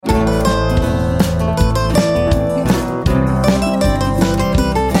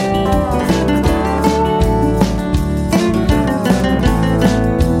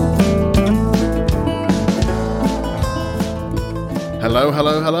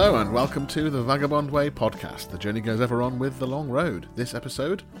Hello and welcome to the Vagabond Way podcast. The journey goes ever on with the long road. This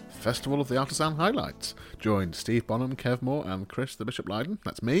episode, Festival of the Artisan highlights. Join Steve Bonham, Kev Moore and Chris the Bishop Lydon,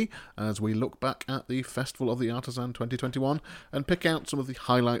 that's me, as we look back at the Festival of the Artisan 2021 and pick out some of the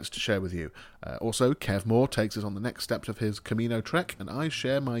highlights to share with you. Also, Kev Moore takes us on the next steps of his Camino trek and I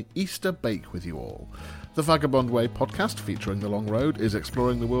share my Easter bake with you all. The Vagabond Way podcast, featuring the long road, is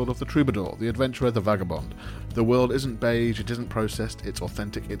exploring the world of the troubadour, the adventurer, the vagabond. The world isn't beige, it isn't processed, it's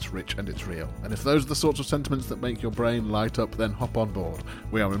authentic, it's rich and it's real. And if those are the sorts of sentiments that make your brain light up, then hop on board.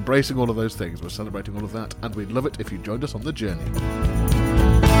 We are embracing all of those things, we're celebrating all of that, and we'd love it if you joined us on the journey.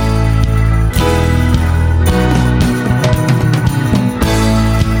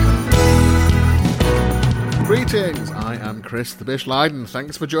 Greetings, I am Chris the Bish Lydon.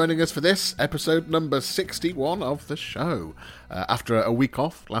 Thanks for joining us for this, episode number 61 of the show. After a week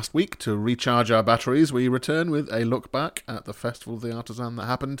off last week to recharge our batteries, we return with a look back at the Festival of the Artisan that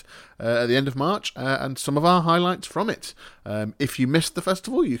happened at the end of March and some of our highlights from it. If you missed the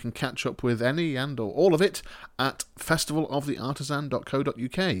festival, you can catch up with any and or all of it at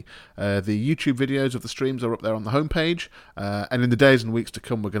festivaloftheartisan.co.uk. The YouTube videos of the streams are up there on the homepage, and in the days and weeks to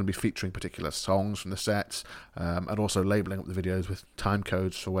come, we're going to be featuring particular songs from the sets, and also labelling up the videos with time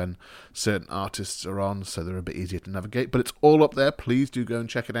codes for when certain artists are on, so they're a bit easier to navigate. But it's all up there. Please do go and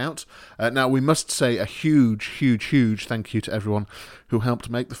check it out. Now, we must say a huge thank you to everyone who helped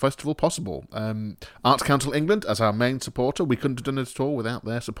make the festival possible. Arts Council England as our main supporter. We couldn't have done it at all without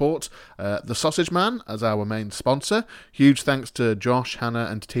their support. The Sausage Man as our main sponsor. Huge thanks to Josh, Hannah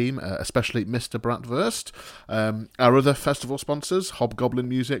and team, especially Mr. Bratwurst. Our other festival sponsors, Hobgoblin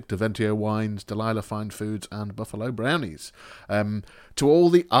Music, Deventio Wines, Delilah Fine Foods and Buffalo Brownies. To all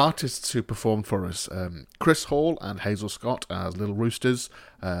the artists who performed for us, Chris Hall and Hazel Scott as Little Roosters,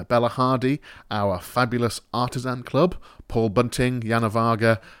 Bella Hardy, our fabulous Artisan Club, Paul Bunting, Yana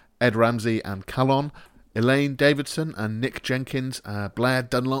Varga, Ed Ramsey and Callon, Elaine Davidson and Nick Jenkins, Blair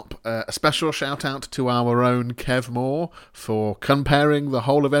Dunlop. A special shout out to our own Kev Moore for comparing the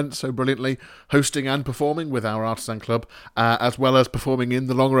whole event so brilliantly, hosting and performing with our Artisan Club, as well as performing in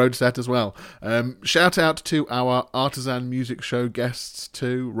the Long Road set as well. Shout out to our Artisan Music Show guests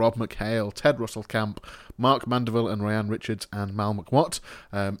too, Rob McHale, Ted Russell Camp, Mark Mandeville and Ryan Richards and Mal McWatt.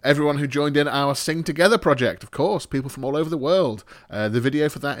 Everyone who joined in our Sing Together project, of course, people from all over the world. The video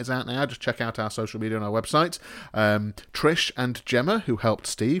for that is out now. Just check out our social media on our website. Trish and Gemma, who helped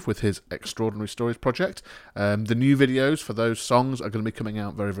Steve with his Extraordinary Stories project. The new videos for those songs are going to be coming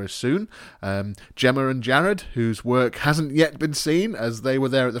out very, very soon. Gemma and Jared, whose work hasn't yet been seen, as they were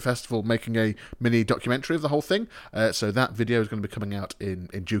there at the festival making a mini documentary of the whole thing. So that video is going to be coming out in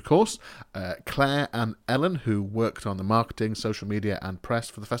due course. Claire and Ellen, who worked on the marketing, social media and press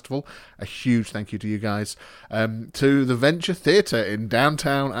for the festival. A huge thank you to you guys. To the Venture Theatre in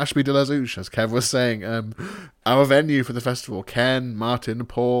downtown Ashby de la Zouch, as Kev was saying, our venue for the festival. Ken, Martin,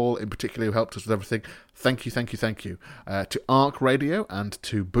 Paul in particular, who helped us with everything. Thank you. To ARC Radio and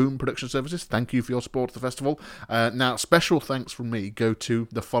to Boom Production Services, thank you for your support of the festival. Now, special thanks from me go to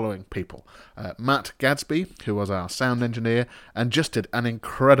the following people. Matt Gadsby, who was our sound engineer and just did an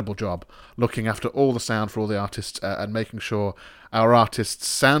incredible job looking after all the sound for all the artists and making sure our artists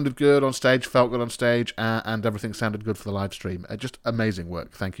sounded good on stage, felt good on stage, and everything sounded good for the live stream. Just amazing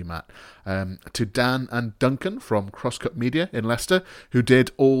work. Thank you, Matt. To Dan and Duncan from Crosscut Media in Leicester, who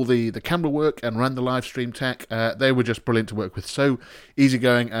did all the camera work and ran the live stream tech. They were just brilliant to work with. So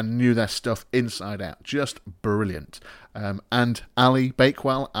easygoing and knew their stuff inside out. Just brilliant. And Ali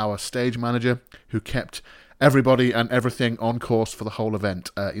Bakewell, our stage manager, who kept everybody and everything on course for the whole event.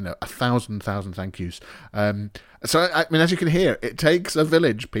 1,000 thank yous. So, I mean, as you can hear, it takes a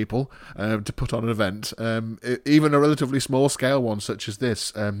village, people, to put on an event, even a relatively small-scale one such as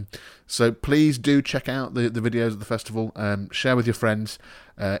this. So please do check out the videos of the festival, share with your friends,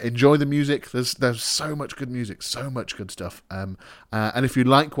 enjoy the music. There's so much good music, so much good stuff. And if you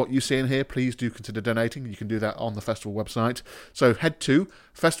like what you see in here, please do consider donating. You can do that on the festival website. So head to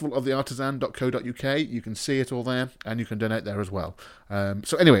festivaloftheartisan.co.uk. You can see it all there, and you can donate there as well.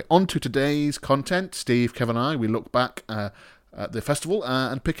 So anyway, on to today's content. Steve, Kevin and I, we look back at the festival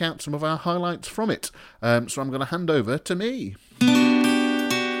and pick out some of our highlights from it. So I'm going to hand over to me.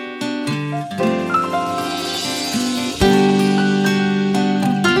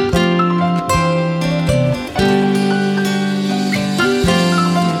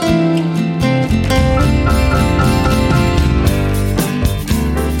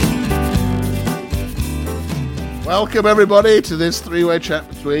 Welcome everybody to this three-way chat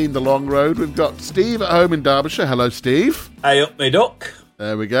between the Long Road. We've got Steve at home in Derbyshire. Hello, Steve. Hey up me duck.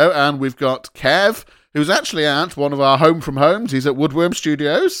 There we go. And we've got Kev, who's actually at one of our home from homes. He's at Woodworm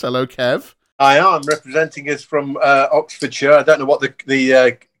Studios. Hello, Kev. I am representing us from Oxfordshire. I don't know what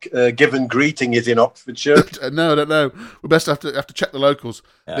the given greeting is in Oxfordshire. No, I don't know. We best have to check the locals.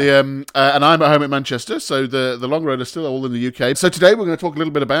 Yeah. And I'm at home at Manchester, so the long road is still all in the UK. So today we're going to talk a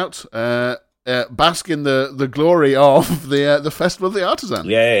little bit about bask in the glory of the Festival of the Artisan.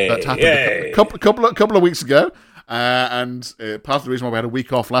 That happened a couple of weeks ago. And part of the reason why we had a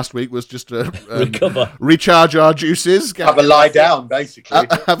week off last week was just to recover, recharge our juices, have a lie down, basically.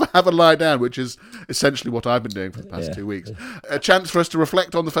 Have a lie down, which is essentially what I've been doing for the past 2 weeks. A chance for us to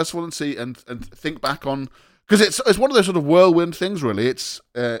reflect on the festival and see and think back on, because it's one of those sort of whirlwind things. Really, it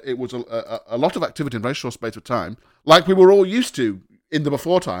was a lot of activity in a very short space of time, like we were all used to in the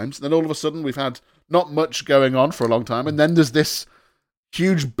before times. And then all of a sudden we've had not much going on for a long time, and then there's this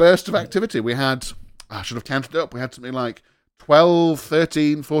huge burst of activity. We had, I should have counted up, we had something like 12,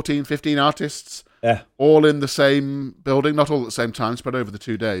 13, 14, 15 artists, all in the same building, not all at the same time, spread over the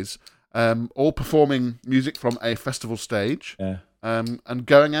 2 days, all performing music from a festival stage, and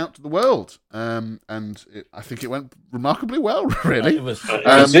going out to the world. I think it went remarkably well, really. It was,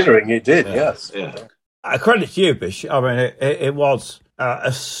 considering it did, yes. Yeah. I credit you, Bish. I mean, it was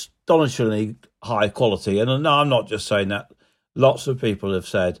astonishingly high quality. And no, I'm not just saying that. Lots of people have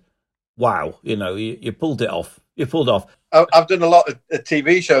said, wow, you pulled it off. You pulled off. I've done a lot of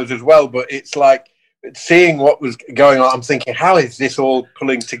TV shows as well, but it's like seeing what was going on. I'm thinking, how is this all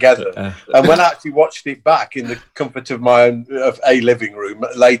pulling together? And when I actually watched it back in the comfort of my own living room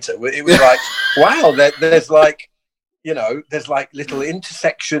later, it was like, wow, there's like little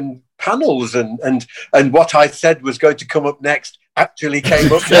intersection panels, and what I said was going to come up next actually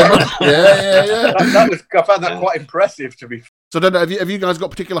came up. Yeah. I found that quite impressive, to be. So I don't know, have you guys got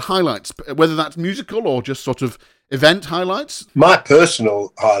particular highlights, whether that's musical or just sort of event highlights? My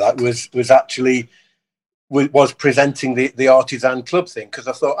personal highlight was presenting the Artisan Club thing, because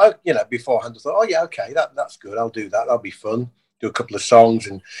I thought, beforehand, I thought, oh yeah, okay, that's good, I'll do that, that'll be fun, do a couple of songs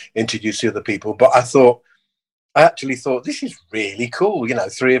and introduce the other people. But I actually thought, this is really cool,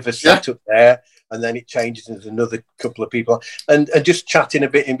 3 of us sat up there, and then it changes into another couple of people, and just chatting a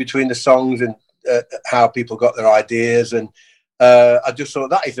bit in between the songs, and how people got their ideas, and I just thought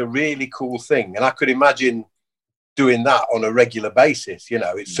that is a really cool thing, and I could imagine doing that on a regular basis.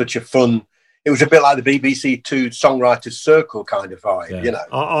 It's such a fun. It was a bit like the BBC Two Songwriters Circle kind of vibe.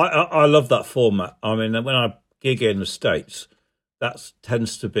 I love that format. I mean, when I gig in the States, that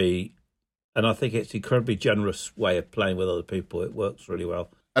tends to be, and I think it's an incredibly generous way of playing with other people. It works really well.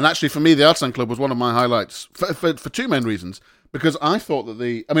 And actually, for me, the Artisan Club was one of my highlights for 2 main reasons. Because I thought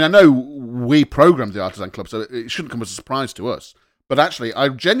that I know we programmed the Artisan Club, so it shouldn't come as a surprise to us. But actually, I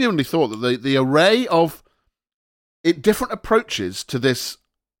genuinely thought that the array of different approaches to this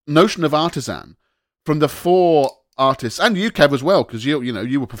notion of artisan from the 4 artists, and you, Kev, as well, because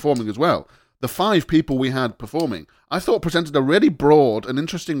you were performing as well. The 5 people we had performing, I thought presented a really broad and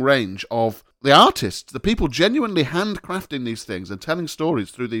interesting range of the artists, the people genuinely handcrafting these things and telling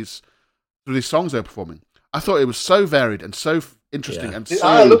stories through these songs they're performing. I thought it was so varied and so interesting. And so...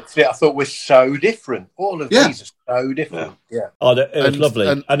 I looked at it, I thought we're so different. All of these are so different. Yeah. Oh, it was lovely.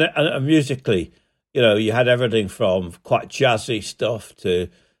 And musically, you had everything from quite jazzy stuff to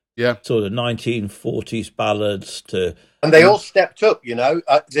sort of 1940s ballads to... And they all stepped up,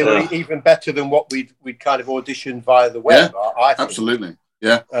 They were even better than what we'd kind of auditioned via the web, I think. Absolutely.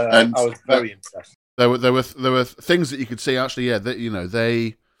 Yeah. And I was very impressed. There were things that you could see, actually, that,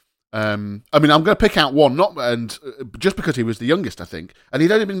 they... I mean, I'm going to pick out one, just because he was the youngest, I think, and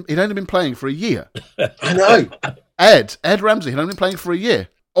he'd only been playing for a year. I know. Ed Ramsey had only been playing for a year.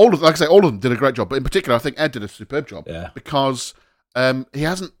 All of them did a great job, but in particular, I think Ed did a superb job because he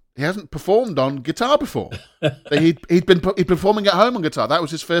hasn't performed on guitar before. He'd been performing at home on guitar. That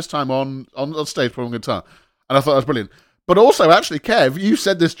was his first time on stage performing guitar, and I thought that was brilliant. But also, actually, Kev, you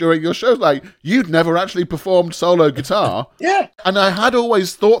said this during your shows, like, you'd never actually performed solo guitar. Yeah. And I had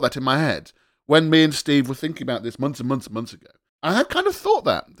always thought that in my head when me and Steve were thinking about this months and months and months ago. I had kind of thought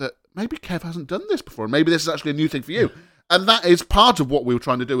that maybe Kev hasn't done this before, and maybe this is actually a new thing for you. And that is part of what we were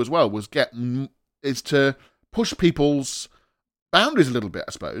trying to do as well, is to push people's boundaries a little bit,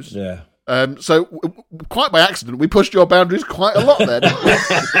 I suppose. Yeah. So, quite by accident, we pushed your boundaries quite a lot then.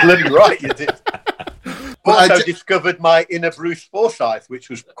 Bloody right, you did. Also discovered my inner Bruce Forsyth,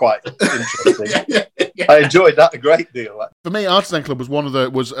 which was quite interesting. I enjoyed that a great deal. For me, Artisan Club was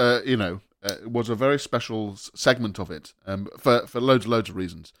was a very special segment of it for loads of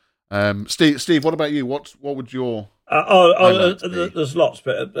reasons. Steve, what about you? What would your there's lots,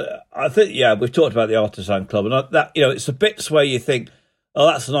 but I think we've talked about the Artisan Club, and that it's the bits where you think oh,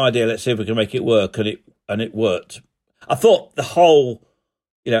 that's an idea. Let's see if we can make it work, and it worked. I thought the whole,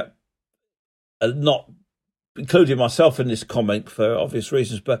 not including myself in this comment for obvious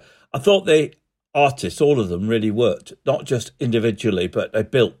reasons, but I thought the artists, all of them, really worked, not just individually, but they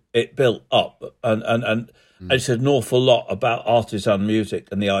built up, and it said an awful lot about artisan music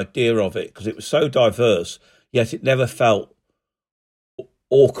and the idea of it, because it was so diverse, yet it never felt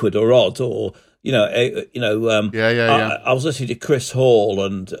awkward or odd, or I was listening to Chris Hall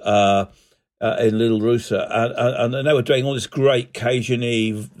and in Little Rooster, and they were doing all this great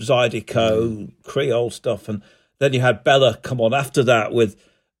Cajun-y, Zydeco, Creole stuff, and then you had Bella come on after that with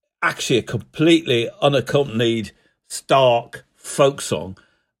actually a completely unaccompanied, stark folk song,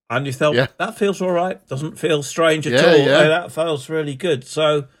 and you thought, that feels all right, doesn't feel strange at all. Yeah. That feels really good.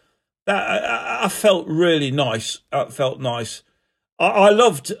 So that I felt really nice. It felt nice. I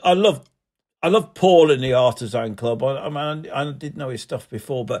loved Paul in the Artisan Club. I mean, I did know his stuff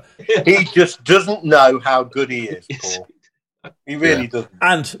before, but he just doesn't know how good he is, Paul. He really doesn't.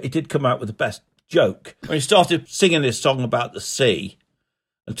 And he did come out with the best joke when he started singing this song about the sea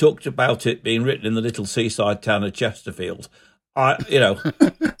and talked about it being written in the little seaside town of Chesterfield. And he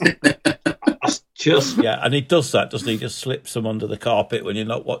does that, doesn't he? Just slips them under the carpet when you're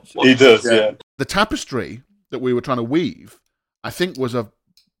not watching. He does, yeah. The tapestry that we were trying to weave, I think, was an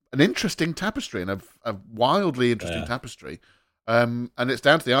interesting tapestry, and a wildly interesting tapestry. And it's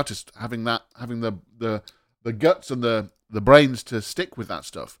down to the artist having the guts and the brains to stick with that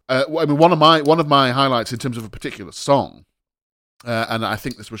stuff. I mean, one of my highlights in terms of a particular song, and I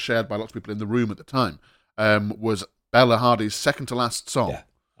think this was shared by lots of people in the room at the time, was Bella Hardy's second to last song. Yeah,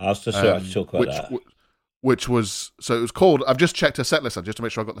 I was just about to talk about that. Which was, so it was called, I've just checked her set list just to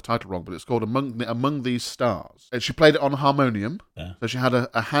make sure I got the title wrong, but it's called Among These Stars. And she played it on harmonium. Yeah. So she had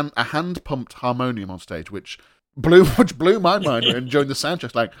a hand-pumped harmonium on stage, which blew my mind during the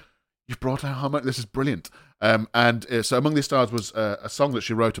soundcheck. Like, you've brought out harmonium, this is brilliant. So Among These Stars was a song that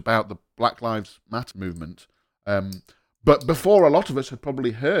she wrote about the Black Lives Matter movement. But before a lot of us had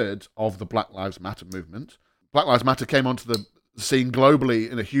probably heard of the Black Lives Matter movement, Black Lives Matter came onto the scene globally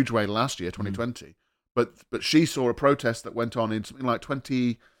in a huge way last year, 2020. But she saw a protest that went on in something like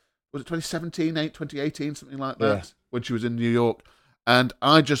 2017, 2018, something like that, when she was in New York. And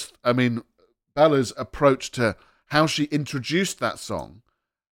Bella's approach to how she introduced that song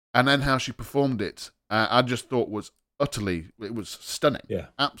and then how she performed it, I just thought it was stunning. Yeah.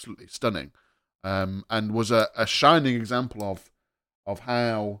 Absolutely stunning. And was a shining example of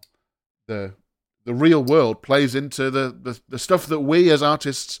how the real world plays into the stuff that we as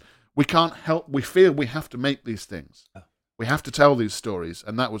artists, we can't help. We feel we have to make these things. We have to tell these stories,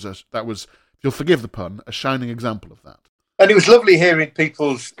 and that was, if you'll forgive the pun, a shining example of that. And it was lovely hearing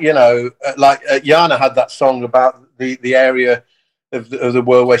people's, like Jana had that song about the area of the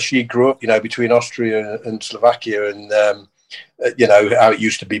world where she grew up, between Austria and Slovakia, and how it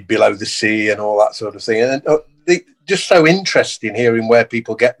used to be below the sea and all that sort of thing. And just so interesting hearing where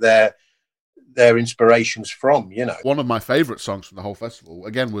people get their inspirations from, One of my favourite songs from the whole festival,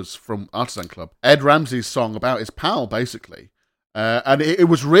 again, was from Artisan Club. Ed Ramsey's song about his pal, basically. And it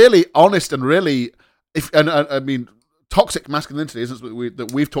was really honest and really, toxic masculinity isn't something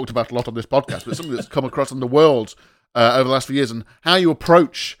that we've talked about a lot on this podcast, but it's something that's come across in the world over the last few years, and how you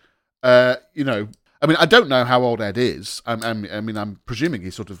approach, I don't know how old Ed is. I'm presuming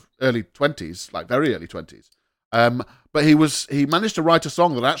he's sort of early 20s, like very early 20s. But he managed to write a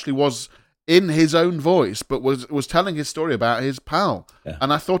song that actually was in his own voice, but was telling his story about his pal,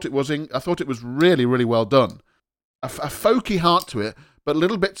 and I thought it was really, really well done. A folky heart to it, but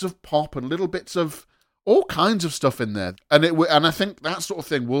little bits of pop and little bits of all kinds of stuff in there, and I think that sort of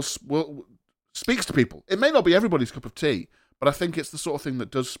thing will speaks to people. It may not be everybody's cup of tea, but I think it's the sort of thing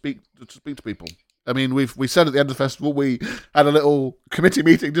that does speak to people. I mean, we said at the end of the festival, we had a little committee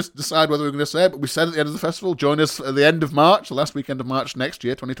meeting just to decide whether we were going to say it, but we said at the end of the festival, join us at the end of March, the last weekend of March next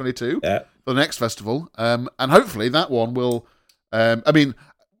year, 2022, for the next festival. And hopefully that one will, sort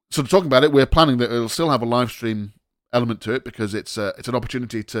of talking about it, we're planning that it'll still have a live stream element to it, because it's an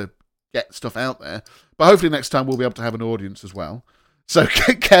opportunity to get stuff out there. But hopefully next time we'll be able to have an audience as well. So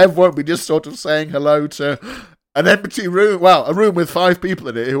Kev won't be just sort of saying hello to an empty room, well, a room with 5 people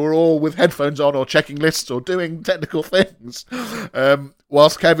in it who are all with headphones on or checking lists or doing technical things,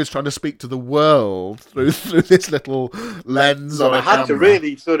 whilst Kev is trying to speak to the world through this little lens. So I had to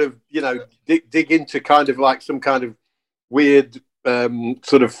really sort of, dig into kind of like some kind of weird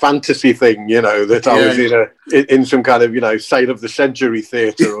sort of fantasy thing, that I was in some kind of, Sale of the Century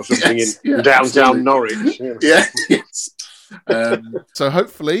theatre or something in downtown Norwich. Yeah, yes. So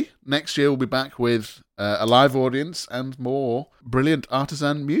hopefully next year we'll be back with a live audience and more brilliant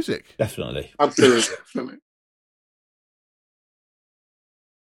Artisan music. Definitely. Absolutely.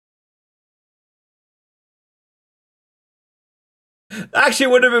 Actually,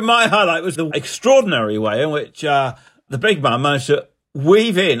 one of my highlight was the extraordinary way in which the big man managed to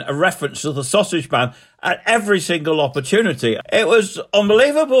weave in a reference to the Sausage Man at every single opportunity. It was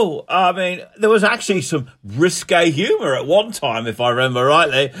unbelievable. I mean, there was actually some risque humour at one time, if I remember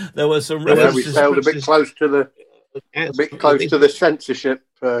rightly. There was some references. We sailed a bit close to the censorship.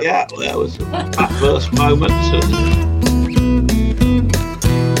 Yeah, there was that first moment.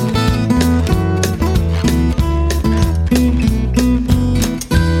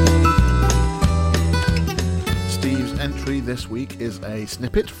 Entry this week is a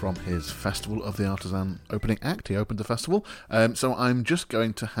snippet from his Festival of the Artisan opening act. He opened the festival, so I'm just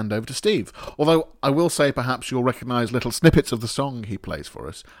going to hand over to Steve. Although I will say perhaps you'll recognise little snippets of the song he plays for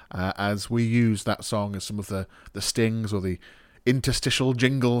us, as we use that song as some of the stings or the interstitial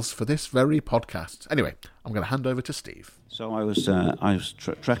jingles for this very podcast. Anyway, I'm going to hand over to Steve. So I was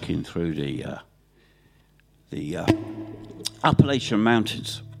trekking through the Appalachian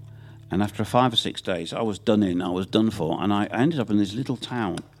Mountains. And after 5 or 6 days, I was done for, and I ended up in this little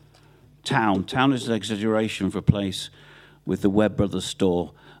town. Town is an exaggeration for a place with the Webb Brothers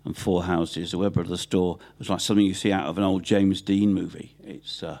store and 4 houses. The Webb Brothers store was like something you see out of an old James Dean movie.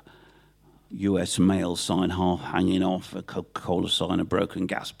 It's a US mail sign half hanging off, a Coca-Cola sign, a broken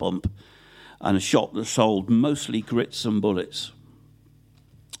gas pump, and a shop that sold mostly grits and bullets.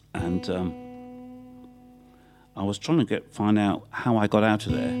 And I was trying to find out how I got out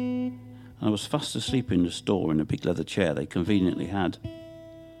of there. And I was fast asleep in the store in a big leather chair they conveniently had.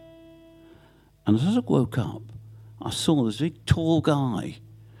 And as I woke up, I saw this big tall guy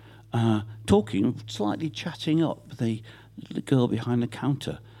talking, slightly chatting up the little girl behind the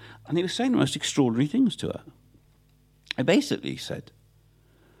counter. And he was saying the most extraordinary things to her. He basically said,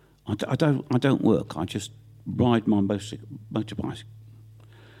 I don't work, I just ride my motorbike.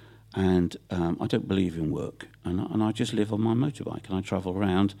 And I don't believe in work, and I just live on my motorbike, and I travel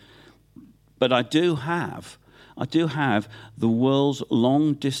around. But I do have the world's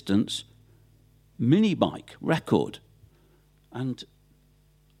long distance mini bike record, and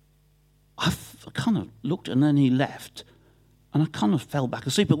I kind of looked, and then he left, and I kind of fell back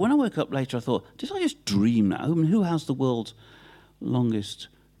asleep. But when I woke up later, I thought, did I just dream now? I mean, who has the world's longest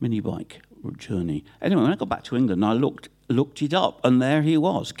mini bike journey? Anyway, when I got back to England, I looked it up, and there he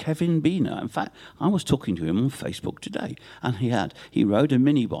was, Kevin Beener. In fact, I was talking to him on Facebook today, and he rode a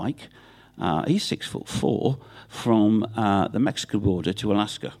mini bike. He's 6'4" from the Mexican border to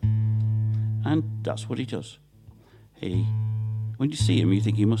Alaska, and that's what he does. When you see him, you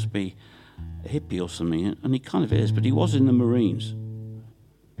think he must be a hippie or something, and he kind of is, but he was in the Marines.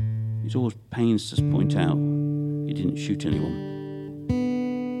 He's always pains to point out he didn't shoot anyone.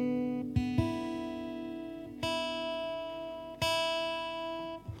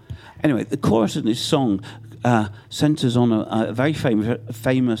 Anyway, the chorus of this song centres on a very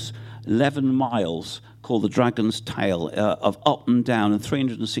famous 11 miles called the Dragon's Tail of up and down and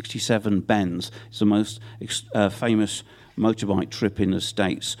 367 bends. It's the most famous motorbike trip in the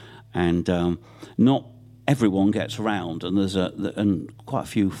States, and not everyone gets round, and and quite a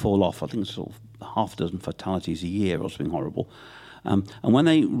few fall off. I think sort of half a dozen fatalities a year or something horrible. And when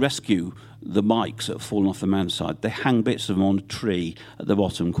they rescue the bikes that have fallen off the mountainside, they hang bits of them on a tree at the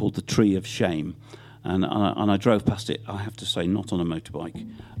bottom called the Tree of Shame. And I drove past it, I have to say, not on a motorbike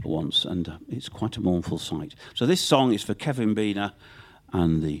once, and it's quite a mournful sight. So this song is for Kevin Beener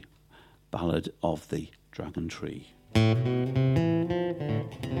and the Ballad of the Dragon Tree.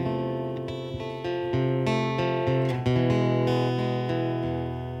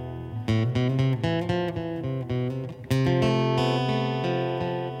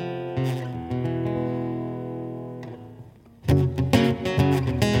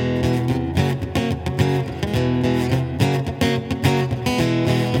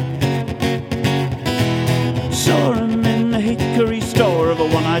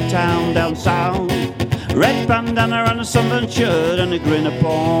 Town down south, red bandana and a sunburned shirt and a grin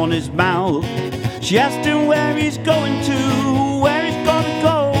upon his mouth. She asked him where he's going to, where he's gonna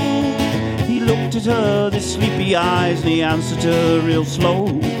go. He looked at her, with sleepy eyes, and he answered her real slow.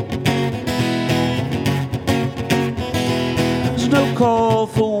 There's no call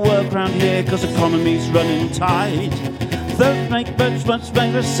for work round here, 'cause economy's running tight. Third make much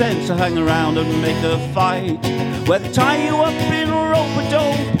better sense to hang around and make a fight. Where they tie you up in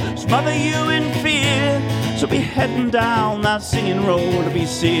rope-a-dope, smother you in fear. So be heading down that singing road, I'll be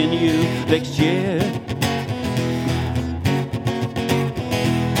seeing you next year.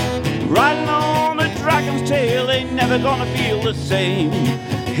 tail ain't never gonna feel the same.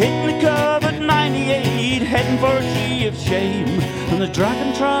 Hitting the curve at 98, heading for a tree of shame. And the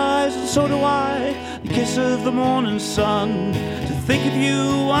dragon tries, and so do I, the kiss of the morning sun. To think of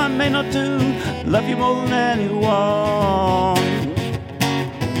you I may not do, love you more than anyone.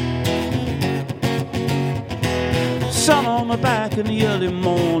 Sun on my back in the early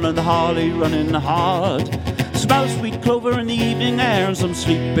morn, and the Harley running hard. Smell sweet clover in the evening air, and some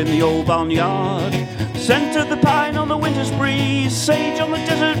sleep in the old barnyard. Scent of the pine on the winter's breeze, sage on the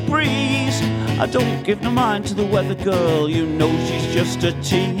desert breeze. I don't give no mind to the weather girl, you know she's just a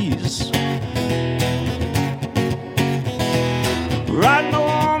tease. Riding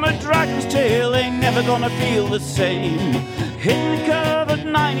on a dragon's tail ain't never gonna feel the same. Hitting the curve at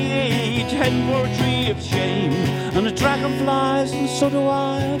 98, heading for a tree of shame. And the dragon flies, and so do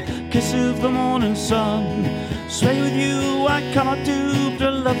I, kiss of the morning sun. Sway with you I cannot do, but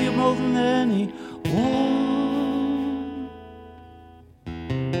I love you more than anyone.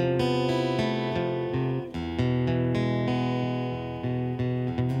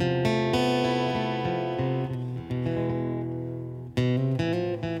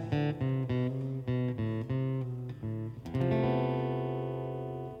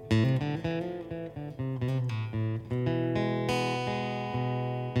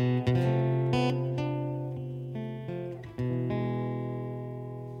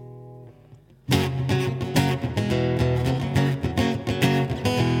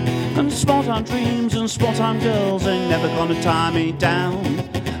 Small-time dreams and small-time girls ain't never gonna tie me down.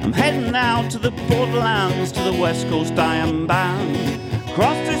 I'm heading out to the borderlands, to the west coast I am bound.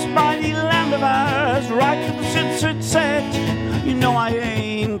 Across this mighty land of ours, right to the sunset. You know I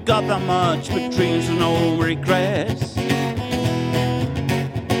ain't got that much, but dreams and no regrets.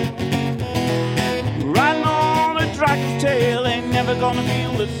 Riding on a dragon's tail ain't never gonna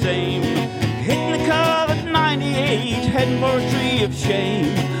feel the same. Hitting the curve at 98, heading for a tree of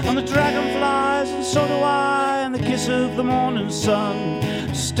shame. And the dragon flies, and so do I, and the kiss of the morning sun.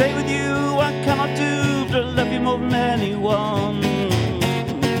 To stay with you I cannot do, but I love you more than anyone.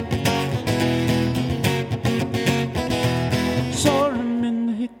 Saw him in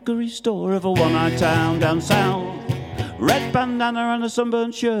the hickory store of a one-eyed town down south. Red bandana and a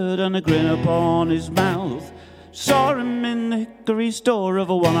sunburned shirt and a grin upon his mouth. Saw him in the hickory store of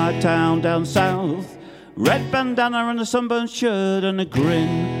a one-eyed town down south. Red bandana and a sunburned shirt and a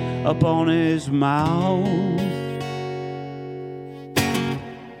grin upon his mouth.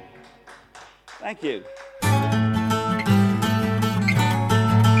 Thank you.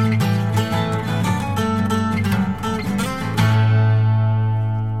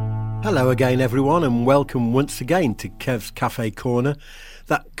 Hello again, everyone, and welcome once again to Kev's Cafe Corner,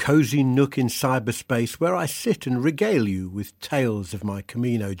 that cosy nook in cyberspace where I sit and regale you with tales of my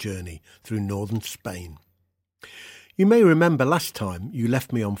Camino journey through northern Spain. You may remember last time you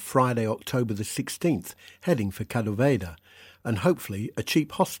left me on Friday, October the 16th, heading for Cadoveda, and hopefully a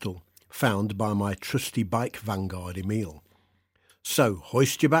cheap hostel found by my trusty bike vanguard Emile. So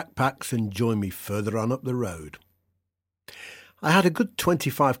hoist your backpacks and join me further on up the road. I had a good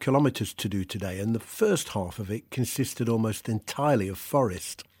 25 kilometres to do today, and the first half of it consisted almost entirely of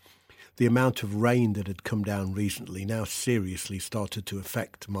forest. The amount of rain that had come down recently now seriously started to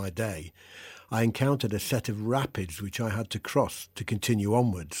affect my day. I encountered a set of rapids which I had to cross to continue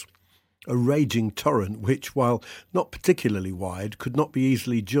onwards. A raging torrent which, while not particularly wide, could not be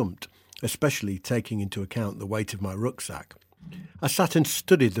easily jumped, especially taking into account the weight of my rucksack. I sat and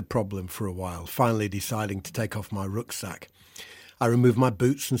studied the problem for a while, finally deciding to take off my rucksack. I removed my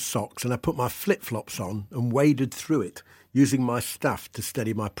boots and socks and I put my flip-flops on and waded through it, using my staff to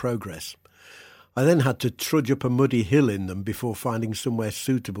steady my progress. I then had to trudge up a muddy hill in them before finding somewhere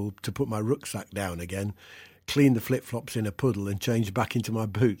suitable to put my rucksack down again, clean the flip-flops in a puddle and change back into my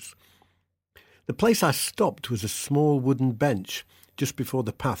boots. The place I stopped was a small wooden bench just before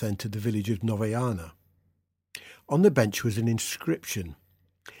the path entered the village of Novellana. On the bench was an inscription,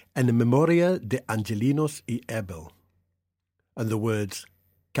 En memoria de Angelinos y Abel, and the words,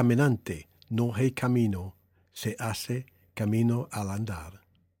 Caminante no hay camino, se hace camino al andar,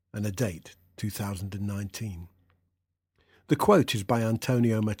 and a date, 2019. The quote is by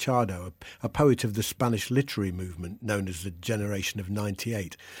Antonio Machado, a poet of the Spanish literary movement known as the Generation of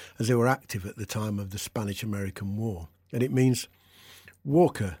 98, as they were active at the time of the Spanish-American War. And it means,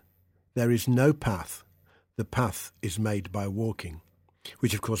 Walker, there is no path, the path is made by walking,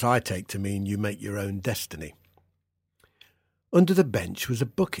 which of course I take to mean you make your own destiny. Under the bench was a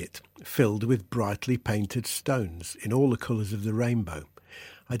bucket filled with brightly painted stones in all the colours of the rainbow.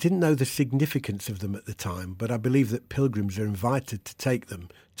 I didn't know the significance of them at the time, but I believe that pilgrims are invited to take them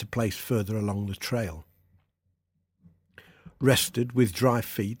to place further along the trail. Rested with dry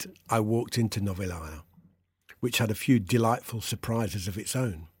feet, I walked into Novellana, which had a few delightful surprises of its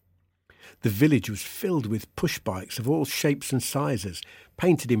own. The village was filled with push bikes of all shapes and sizes,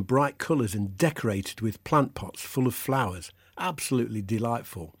 painted in bright colours and decorated with plant pots full of flowers. Absolutely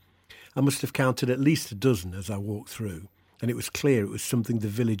delightful. I must have counted at least a dozen as I walked through, and it was clear it was something the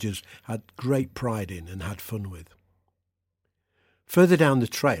villagers had great pride in and had fun with. Further down the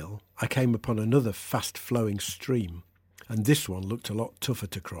trail, I came upon another fast-flowing stream, and this one looked a lot tougher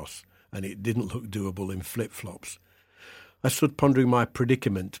to cross, and it didn't look doable in flip-flops. I stood pondering my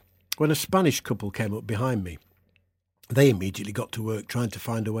predicament when a Spanish couple came up behind me. They immediately got to work trying to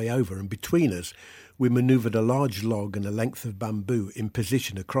find a way over, and between us we manoeuvred a large log and a length of bamboo in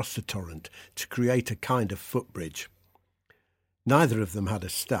position across the torrent to create a kind of footbridge. Neither of them had a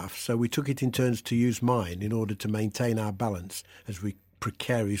staff, so we took it in turns to use mine in order to maintain our balance as we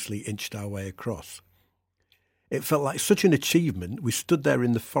precariously inched our way across. It felt like such an achievement. We stood there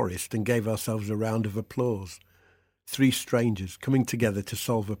in the forest and gave ourselves a round of applause. 3 strangers coming together to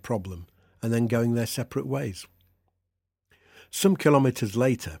solve a problem and then going their separate ways. Some kilometres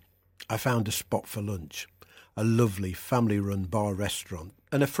later, I found a spot for lunch, a lovely family-run bar restaurant,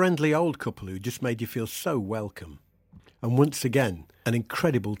 and a friendly old couple who just made you feel so welcome. And once again, an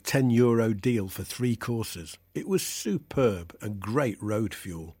incredible €10 deal for 3 courses. It was superb and great road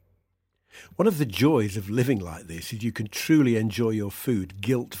fuel. One of the joys of living like this is you can truly enjoy your food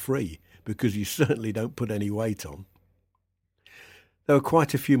guilt-free because you certainly don't put any weight on. There were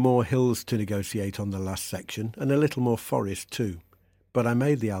quite a few more hills to negotiate on the last section and a little more forest too, but I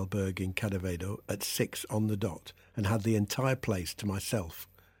made the albergue in Cadavedo at 6 on the dot and had the entire place to myself.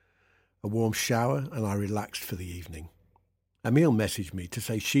 A warm shower and I relaxed for the evening. Emile messaged me to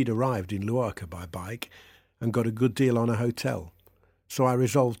say she'd arrived in Luarca by bike and got a good deal on a hotel, so I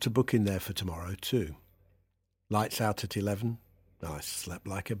resolved to book in there for tomorrow too. Lights out at 11, and I slept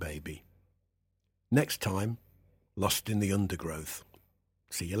like a baby. Next time, lost in the undergrowth.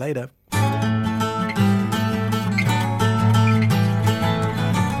 See you later.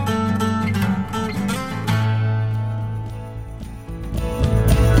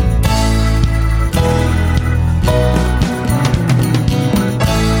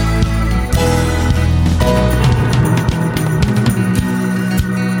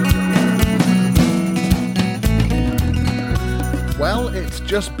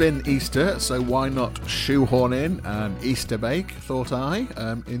 Just been Easter, so why not shoehorn in an Easter bake, thought I,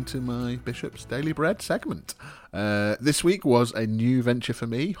 into my Bishop's Daily Bread segment. This week was a new venture for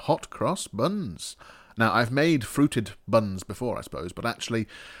me, hot cross buns. Now, I've made fruited buns before, I suppose, but actually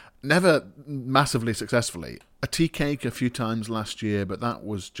never massively successfully. A tea cake a few times last year, but that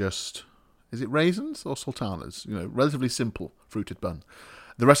was just, is it raisins or sultanas? Relatively simple fruited bun.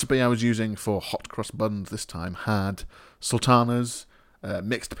 The recipe I was using for hot cross buns this time had sultanas,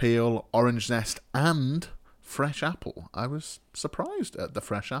 mixed peel, orange zest, and fresh apple. I was surprised at the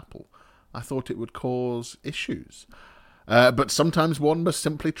fresh apple. I thought it would cause issues. But sometimes one must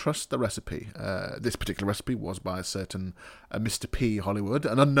simply trust the recipe. This particular recipe was by a certain Mr. P. Hollywood,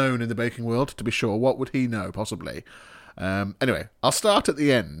 an unknown in the baking world, to be sure. What would he know, possibly? Anyway, I'll start at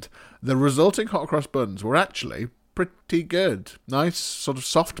the end. The resulting hot cross buns were actually pretty good. Nice, sort of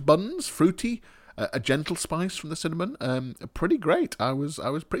soft buns, fruity, a gentle spice from the cinnamon. Pretty great. I was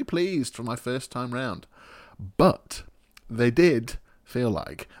pretty pleased for my first time round. But they did feel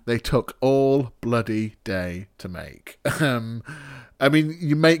like they took all bloody day to make. I mean,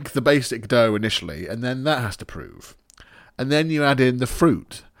 you make the basic dough initially, and then that has to prove. And then you add in the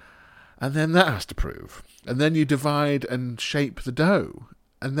fruit, and then that has to prove. And then you divide and shape the dough,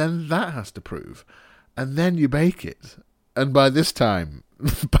 and then that has to prove. And then you bake it. And by this time,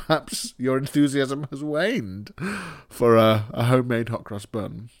 perhaps your enthusiasm has waned for a homemade hot cross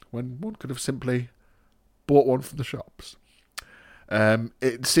bun, when one could have simply bought one from the shops.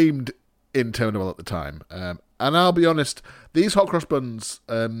 It seemed interminable at the time. And I'll be honest, these hot cross buns,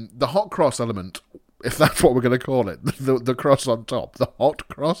 the hot cross element, if that's what we're going to call it, the cross on top, the hot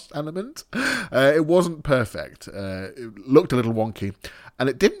cross element, it wasn't perfect. It looked a little wonky, and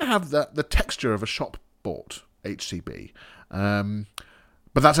it didn't have the texture of a shop-bought HCB.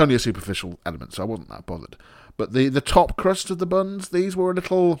 But that's only a superficial element, so I wasn't that bothered. But the top crust of the buns, these were a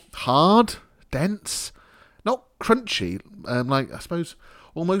little hard, dense, not crunchy, like, I suppose,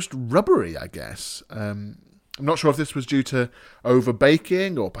 almost rubbery, I guess. I'm not sure if this was due to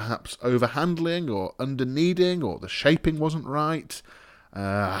over-baking, or perhaps over-handling, or under-kneading, or the shaping wasn't right.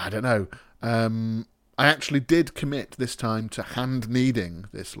 I don't know. I actually did commit this time to hand-kneading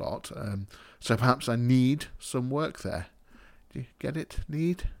this lot, so perhaps I need some work there. Do you get it?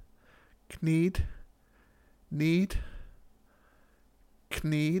 Knead?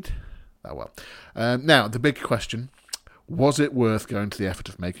 knock-kneed. Oh well. Now, the big question, was it worth going to the effort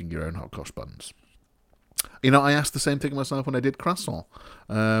of making your own hot cross buns? You know, I asked the same thing myself when I did croissant.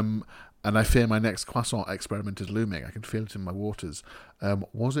 And I fear my next croissant experiment is looming. I can feel it in my waters.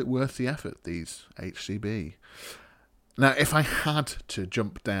 Was it worth the effort, these HCB? Now, if I had to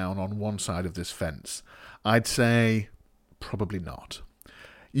jump down on one side of this fence, I'd say probably not.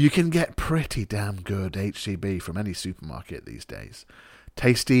 You can get pretty damn good HCB from any supermarket these days.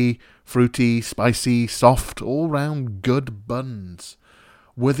 Tasty, fruity, spicy, soft, all-round good buns.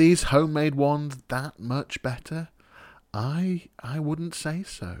 Were these homemade ones that much better? I wouldn't say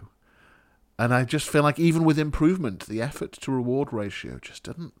so. And I just feel like even with improvement, the effort to reward ratio just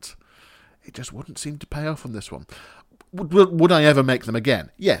wouldn't seem to pay off on this one. Would I ever make them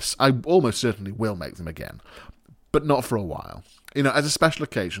again? Yes, I almost certainly will make them again, but not for a while. You know, as a special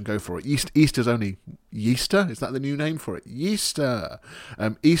occasion, go for it. Easter's only... Easter? Is that the new name for it? Easter!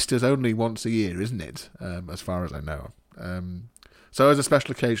 Easter's only once a year, isn't it? As far as I know. So as a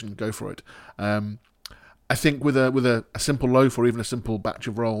special occasion, go for it. I think with a simple loaf or even a simple batch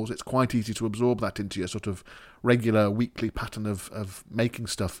of rolls, it's quite easy to absorb that into your sort of regular weekly pattern of making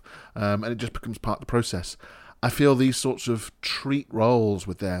stuff, and it just becomes part of the process. I feel these sorts of treat rolls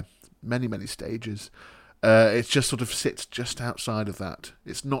with their many, many stages, it just sort of sits just outside of that.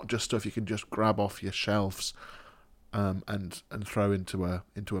 It's not just stuff you can just grab off your shelves and throw into a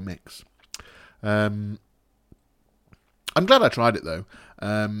mix. I'm glad I tried it though.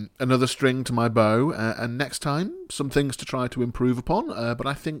 Another string to my bow, and next time some things to try to improve upon. But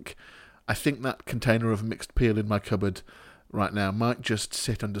I think that container of mixed peel in my cupboard right now might just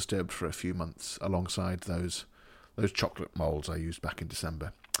sit undisturbed for a few months alongside those chocolate moulds I used back in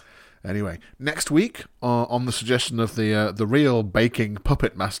December. Anyway, next week, on the suggestion of the real baking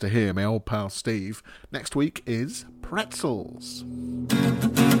puppet master here, my old pal Steve, next week is pretzels.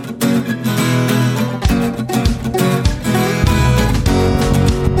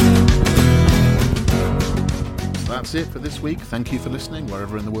 That's it for this week. Thank you for listening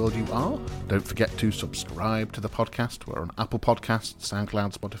wherever in the world you are. Don't forget to subscribe to the podcast. We're on Apple Podcasts,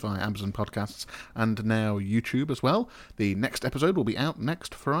 SoundCloud, Spotify, Amazon Podcasts, and now YouTube as well. The next episode will be out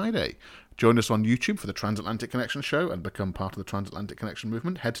next Friday. Join us on YouTube for the Transatlantic Connection show and become part of the Transatlantic Connection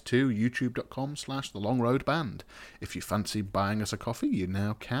movement. Head to youtube.com/thelongroadband. If you fancy buying us a coffee, you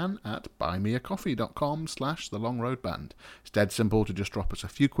now can at buymeacoffee.com/thelongroadband. It's dead simple to just drop us a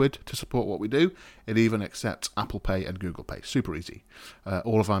few quid to support what we do. It even accepts Apple Pay and Google Pay. Super easy.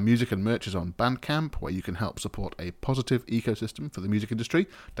 All of our music and merch is on Bandcamp, where you can help support a positive ecosystem for the music industry.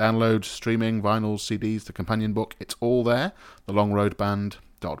 Downloads, streaming, vinyls, CDs, the companion book, it's all there.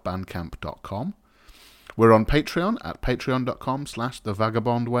 thelongroadband.bandcamp.com. We're on Patreon at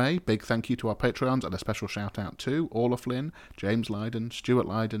patreon.com/thevagabondway. Big thank you to our Patreons and a special shout out to Orla Flynn, James Lydon, Stuart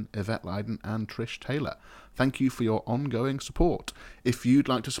Lydon, Yvette Lydon and Trish Taylor. Thank you for your ongoing support. If you'd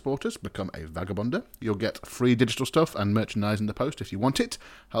like to support us, become a Vagabonder. You'll get free digital stuff and merchandise in the post if you want it.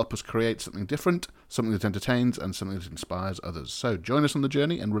 Help us create something different, something that entertains and something that inspires others. So join us on the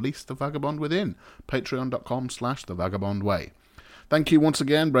journey and release the vagabond within. Patreon.com/thevagabondway. Thank you once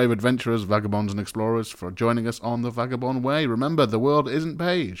again, brave adventurers, vagabonds and explorers, for joining us on the Vagabond Way. Remember, the world isn't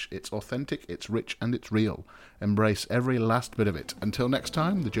beige. It's authentic, it's rich, and it's real. Embrace every last bit of it. Until next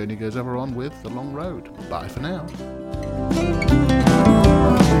time, the journey goes ever on with The Long Road. Bye for now.